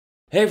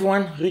Hey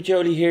everyone, Ruud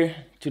Jolie here.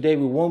 Today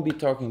we won't be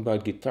talking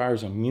about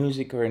guitars or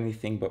music or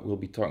anything, but we'll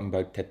be talking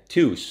about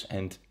tattoos,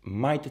 and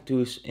my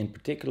tattoos in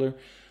particular,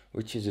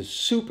 which is a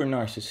super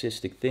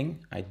narcissistic thing.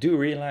 I do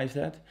realize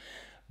that,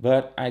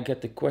 but I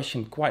get the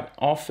question quite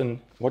often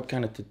what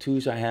kind of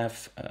tattoos I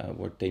have,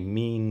 what they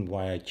mean,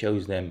 why I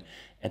chose them,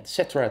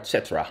 etc,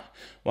 etc.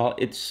 Well,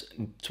 it's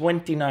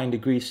 29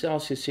 degrees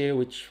Celsius here,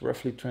 which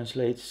roughly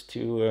translates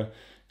to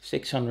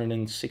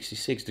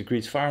 666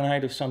 degrees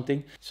Fahrenheit or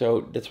something.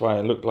 So that's why I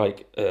look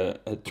like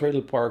a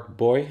trailer park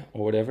boy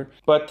or whatever.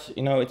 But,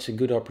 you know, it's a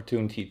good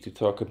opportunity to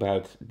talk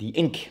about the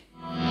ink.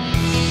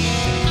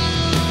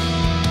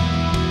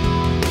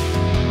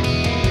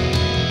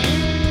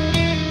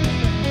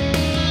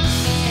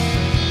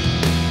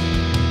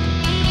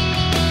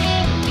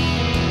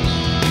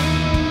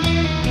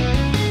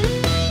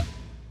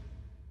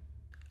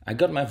 I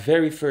got my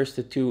very first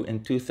tattoo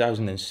in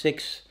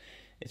 2006.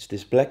 It's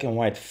this black and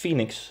white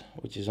phoenix,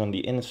 which is on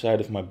the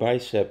inside of my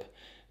bicep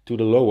to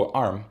the lower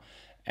arm.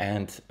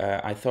 And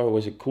I thought it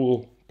was a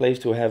cool place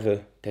to have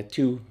a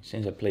tattoo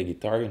since I play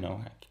guitar, you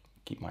know. I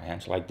keep my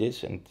hands like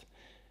this and it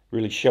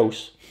really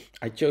shows.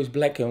 I chose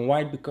black and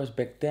white because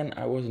back then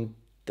I wasn't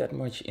that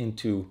much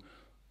into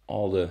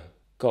all the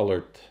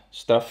colored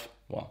stuff.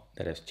 Well,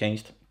 that has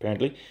changed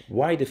apparently.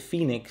 Why the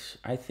phoenix?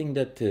 I think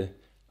that the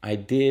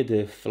idea,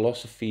 the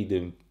philosophy,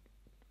 the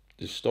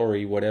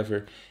story,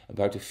 whatever,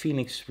 about the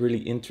phoenix really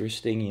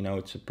interesting. You know,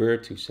 it's a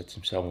bird who sets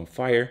himself on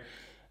fire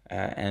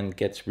and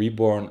gets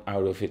reborn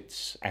out of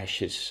its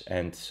ashes,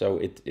 and so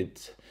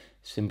it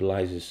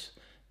symbolizes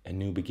a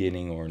new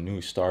beginning or a new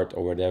start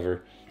or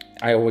whatever.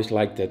 I always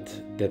liked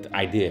that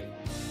idea.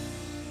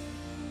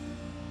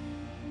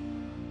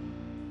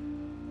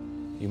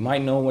 You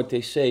might know what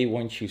they say,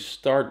 once you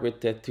start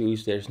with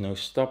tattoos there's no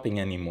stopping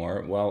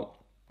anymore. Well,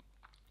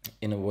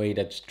 in a way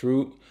that's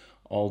true,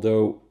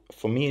 although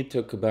for me it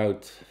took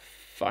about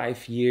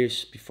 5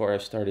 years before I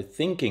started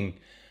thinking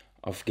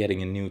of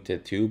getting a new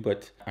tattoo,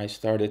 but I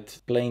started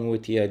playing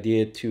with the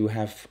idea to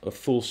have a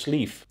full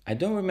sleeve. I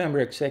don't remember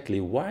exactly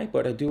why,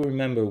 but I do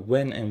remember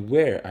when and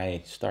where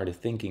I started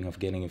thinking of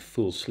getting a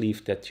full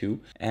sleeve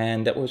tattoo.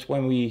 And that was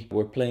when we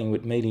were playing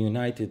with Maiden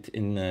United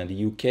in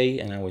the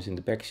UK, and I was in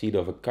the backseat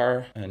of a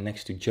car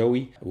next to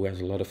Joey, who has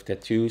a lot of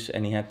tattoos,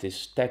 and he had this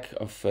stack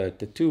of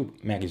tattoo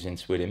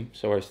magazines with him.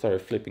 So I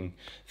started flipping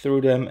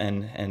through them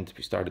and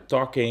we started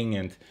talking,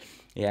 and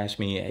he asked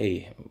me,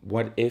 hey,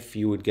 what if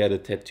you would get a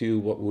tattoo,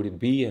 what would it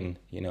be? And,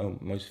 you know,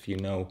 most of you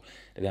know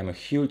that I'm a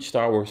huge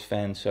Star Wars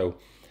fan, so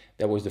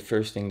that was the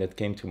first thing that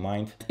came to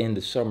mind. In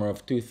the summer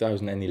of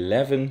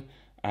 2011,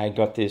 I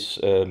got this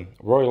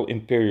Royal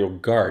Imperial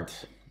Guard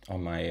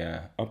on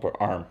my upper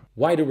arm.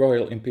 Why the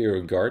Royal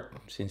Imperial Guard?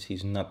 Since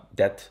he's not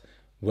that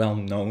well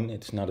known,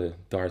 it's not a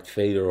Darth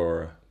Vader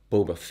or a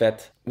Boba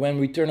Fett.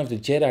 When Return of the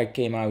Jedi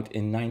came out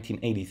in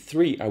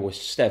 1983, I was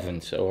 7,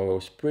 so I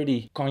was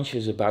pretty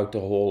conscious about the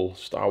whole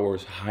Star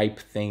Wars hype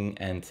thing,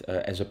 and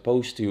as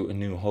opposed to A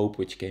New Hope,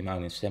 which came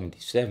out in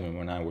 77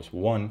 when I was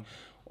 1,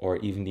 or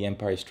even The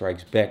Empire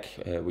Strikes Back,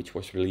 which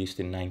was released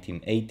in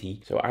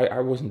 1980. So I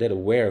wasn't that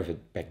aware of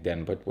it back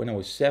then, but when I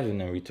was 7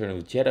 and Return of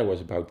the Jedi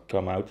was about to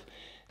come out,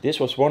 this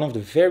was one of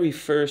the very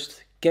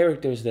first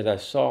characters that I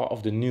saw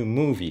of the new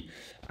movie.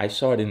 I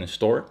saw it in a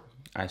store,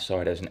 I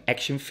saw it as an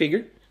action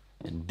figure.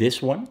 And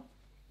this one,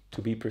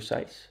 to be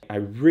precise. I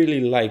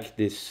really like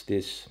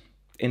this.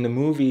 In the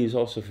movie is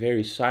also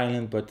very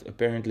silent, but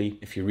apparently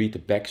if you read the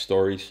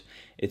backstories,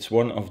 it's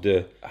one of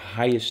the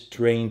highest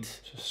trained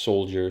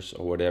soldiers,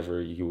 or whatever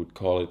you would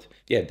call it.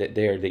 Yeah,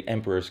 they are the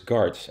Emperor's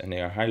guards, and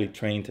they are highly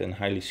trained and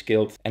highly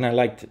skilled. And I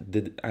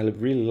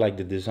really like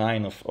the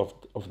design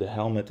of the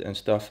helmet and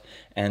stuff.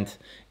 And,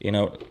 you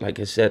know,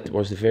 like I said, it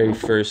was the very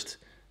first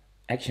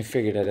action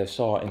figure that I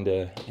saw in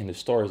the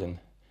stores, and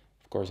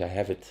of course I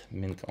have it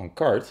mint on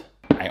card.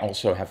 I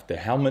also have the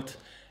helmet,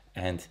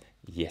 and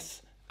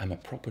yes, I'm a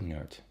proper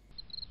nerd.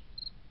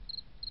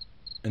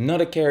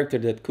 Another character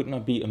that could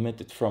not be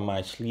omitted from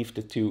my sleeve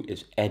tattoo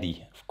is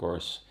Eddie, of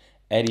course.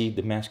 Eddie,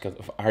 the mascot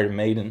of Iron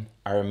Maiden.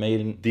 Iron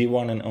Maiden, the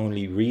one and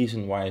only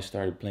reason why I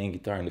started playing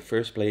guitar in the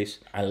first place.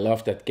 I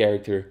love that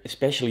character,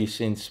 especially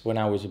since when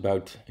I was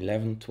about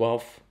 11,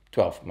 12,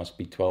 must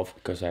be 12,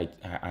 because I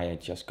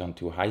had just gone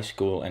to high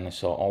school and I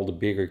saw all the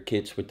bigger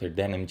kids with their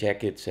denim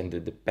jackets and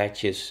the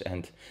patches,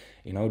 and,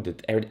 you know, the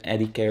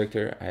Eddie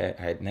character.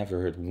 I had never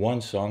heard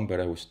one song,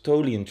 but I was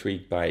totally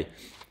intrigued by,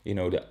 you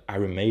know, the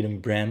Iron Maiden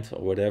brand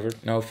or whatever.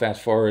 Now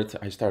fast forward,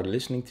 I started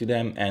listening to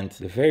them, and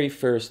the very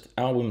first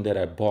album that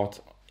I bought,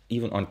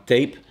 even on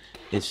tape,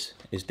 is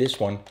this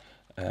one,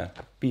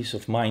 Peace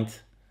of Mind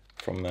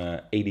from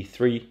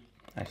 83.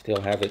 I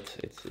still have it.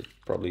 It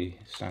probably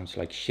sounds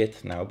like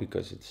shit now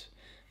because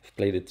I've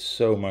played it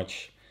so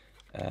much.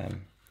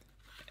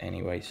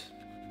 Anyways.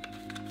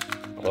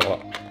 Oh.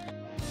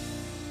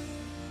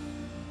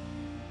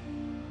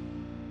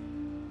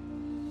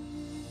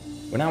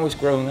 When I was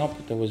growing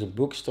up, there was a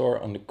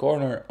bookstore on the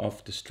corner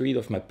of the street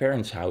of my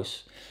parents'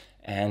 house,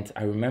 And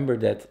I remember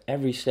that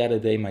every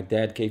Saturday my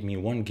dad gave me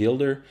 1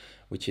 guilder,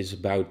 which is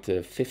about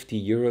 50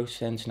 euro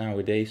cents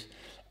nowadays.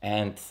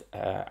 and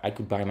I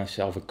could buy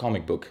myself a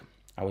comic book.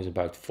 I was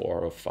about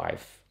 4 or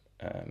 5,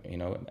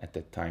 at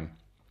that time.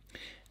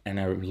 And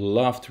I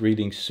loved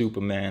reading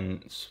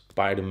Superman,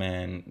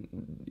 Spider-Man,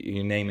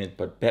 you name it,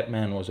 but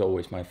Batman was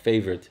always my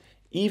favorite.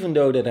 Even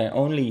though that I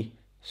only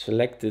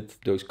selected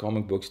those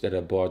comic books that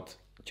I bought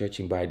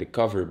judging by the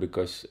cover,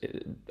 because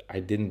I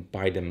didn't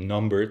buy them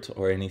numbered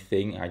or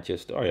anything. I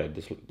just, oh yeah,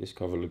 this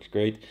cover looks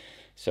great.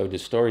 So the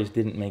stories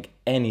didn't make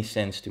any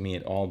sense to me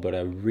at all, but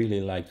I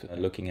really liked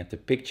looking at the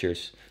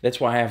pictures. That's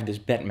why I have this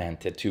Batman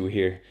tattoo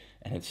here,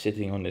 and it's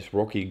sitting on this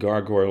rocky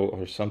gargoyle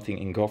or something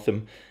in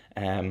Gotham.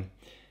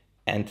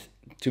 And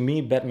to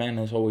me, Batman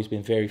has always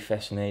been very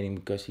fascinating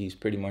because he's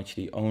pretty much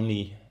the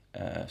only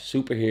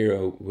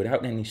superhero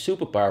without any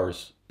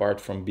superpowers,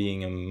 apart from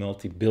being a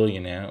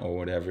multi-billionaire or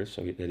whatever,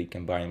 so that he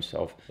can buy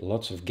himself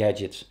lots of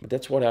gadgets. But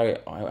that's what I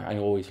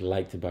always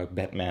liked about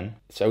Batman.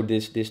 So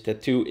this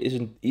tattoo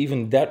isn't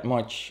even that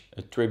much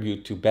a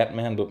tribute to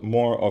Batman, but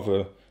more of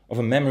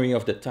a memory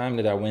of the time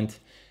that I went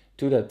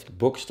to that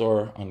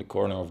bookstore on the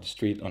corner of the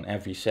street on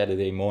every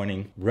Saturday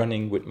morning,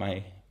 running with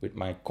my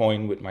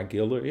coin, with my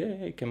guilder.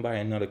 Yeah, you can buy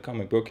another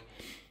comic book.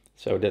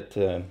 So that,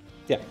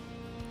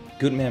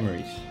 good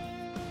memories.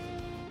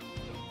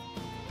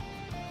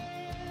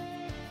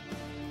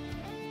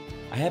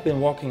 I had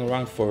been walking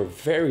around for a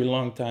very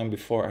long time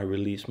before I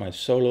released my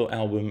solo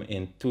album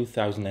in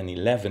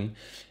 2011.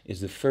 It's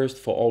the first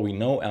For All We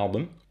Know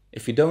album.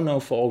 If you don't know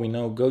For All We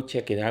Know, go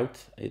check it out.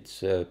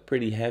 It's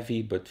pretty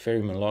heavy, but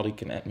very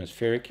melodic and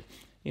atmospheric.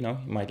 You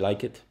might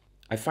like it.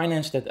 I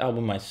financed that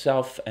album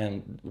myself,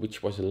 and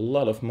which was a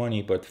lot of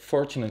money, but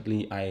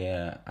fortunately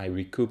I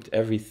recouped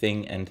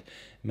everything and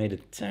made a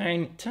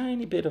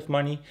tiny bit of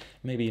money,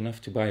 maybe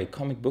enough to buy a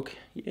comic book.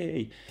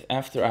 Yay!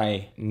 After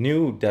I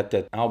knew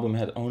that album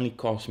had only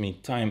cost me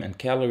time and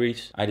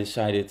calories, I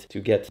decided to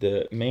get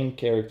the main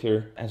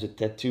character as a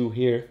tattoo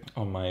here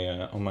on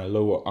my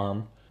lower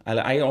arm.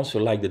 I also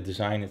like the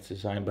design. It's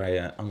designed by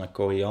Anna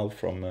Coyal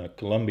from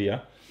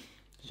Colombia.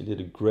 She did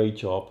a great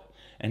job.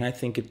 And I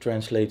think it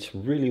translates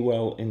really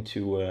well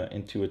into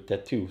a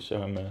tattoo.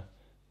 So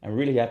I'm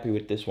really happy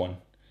with this one.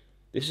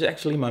 This is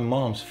actually my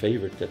mom's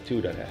favorite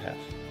tattoo that I have.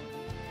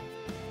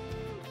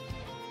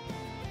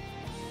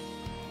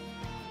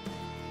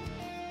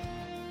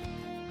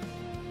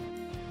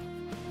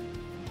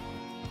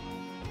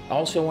 I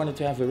also wanted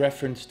to have a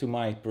reference to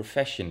my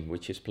profession,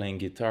 which is playing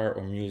guitar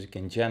or music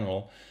in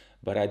general.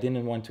 But I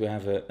didn't want to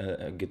have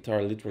a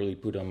guitar literally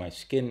put on my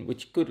skin,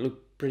 which could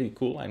look pretty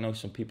cool. I know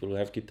some people who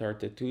have guitar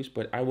tattoos,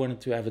 but I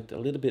wanted to have it a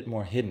little bit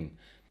more hidden.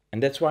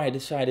 And that's why I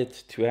decided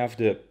to have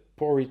the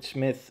Porritt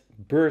Smith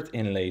bird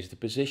inlays, the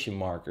position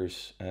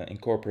markers,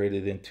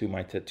 incorporated into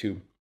my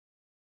tattoo.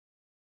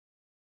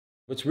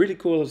 What's really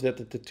cool is that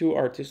the tattoo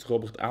artist,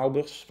 Robert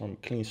Aalbers from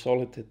Clean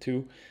Solid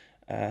Tattoo,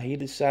 he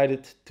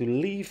decided to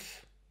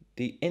leave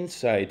the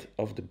inside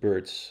of the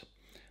bird's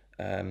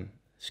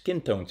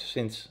skin tones.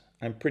 Since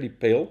I'm pretty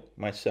pale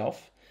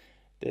myself,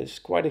 there's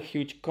quite a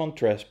huge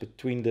contrast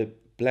between the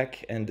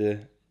black and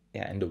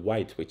the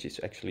white, which is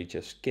actually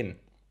just skin.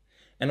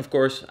 And of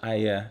course,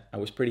 I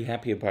was pretty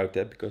happy about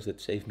that because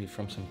that saved me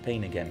from some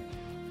pain again.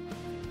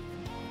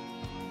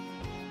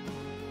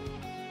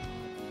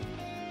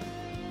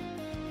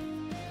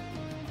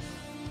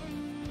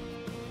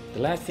 The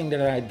last thing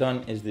that I had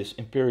done is this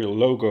Imperial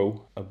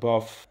logo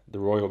above the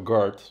Royal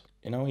Guard.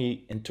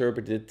 He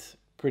interpreted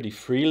pretty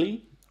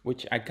freely,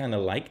 which I kind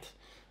of liked.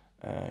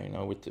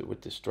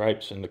 With the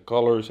stripes and the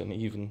colors, and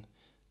even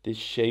this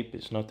shape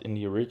is not in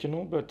the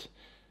original, but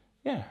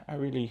yeah, I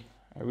really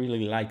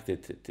liked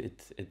it.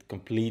 It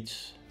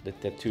completes the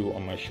tattoo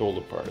on my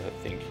shoulder part, I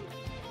think.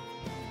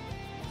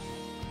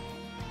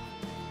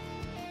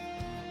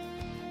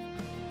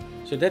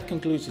 So that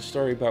concludes the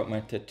story about my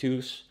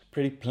tattoos.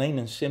 Pretty plain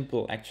and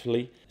simple,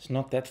 actually. It's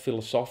not that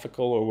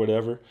philosophical or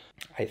whatever.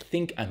 I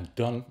think I'm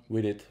done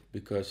with it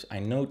because I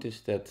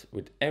noticed that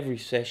with every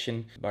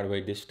session, by the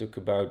way, this took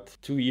about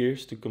 2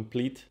 years to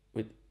complete.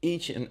 With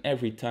each and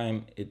every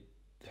time, it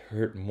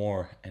hurt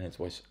more and it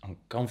was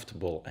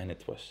uncomfortable and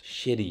it was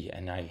shitty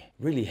and I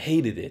really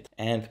hated it.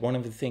 And one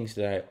of the things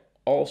that I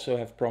also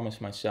have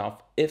promised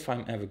myself, if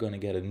I'm ever going to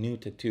get a new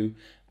tattoo,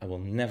 I will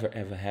never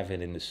ever have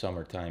it in the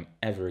summertime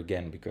ever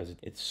again, because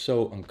it's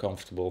so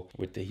uncomfortable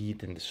with the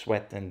heat and the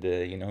sweat and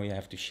you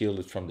have to shield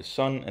it from the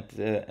sun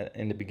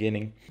in the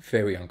beginning.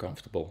 Very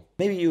uncomfortable.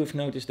 Maybe you have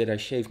noticed that I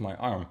shave my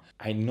arm.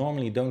 I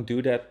normally don't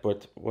do that,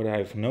 but what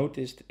I've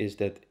noticed is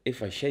that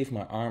if I shave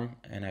my arm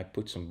and I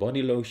put some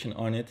body lotion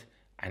on it,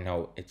 I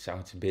know it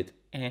sounds a bit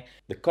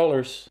the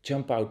colors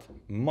jump out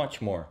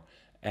much more.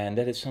 And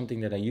that is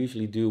something that I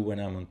usually do when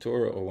I'm on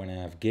tour or when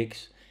I have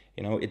gigs.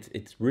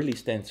 It really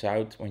stands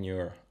out when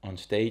you're on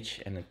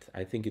stage, and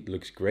I think it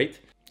looks great.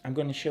 I'm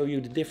going to show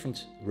you the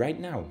difference right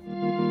now.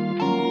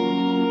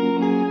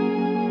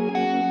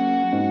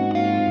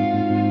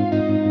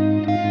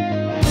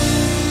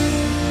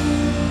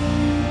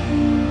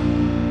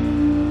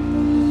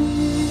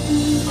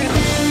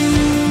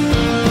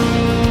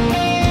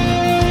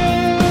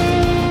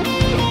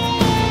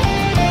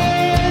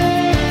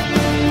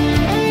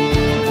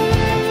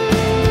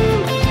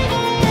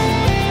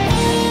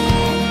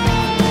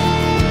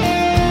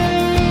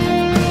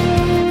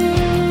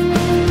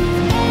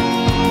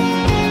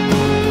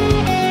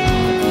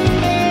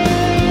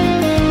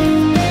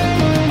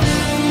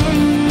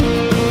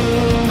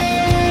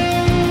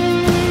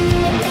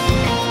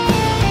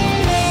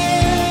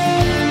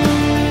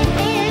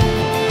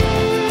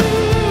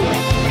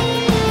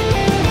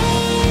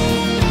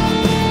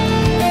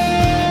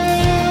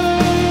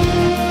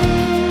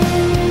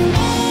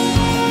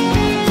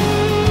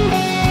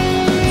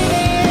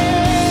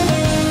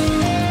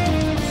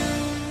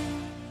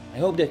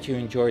 that you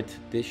enjoyed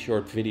this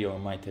short video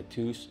on my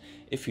tattoos.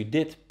 If you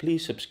did,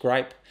 please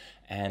subscribe,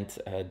 and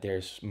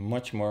there's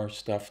much more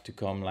stuff to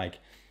come, like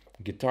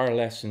guitar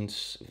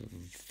lessons,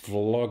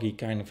 vloggy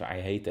kind of, I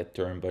hate that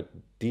term, but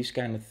these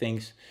kind of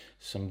things,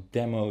 some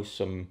demos,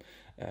 some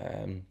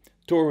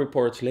tour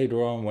reports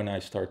later on when I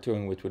start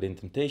touring with Within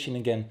Temptation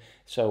again.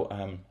 So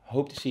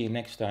hope to see you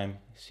next time.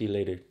 See you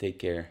later. Take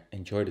care.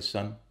 Enjoy the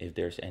sun if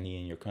there's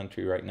any in your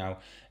country right now,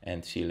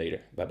 and see you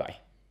later. Bye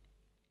bye.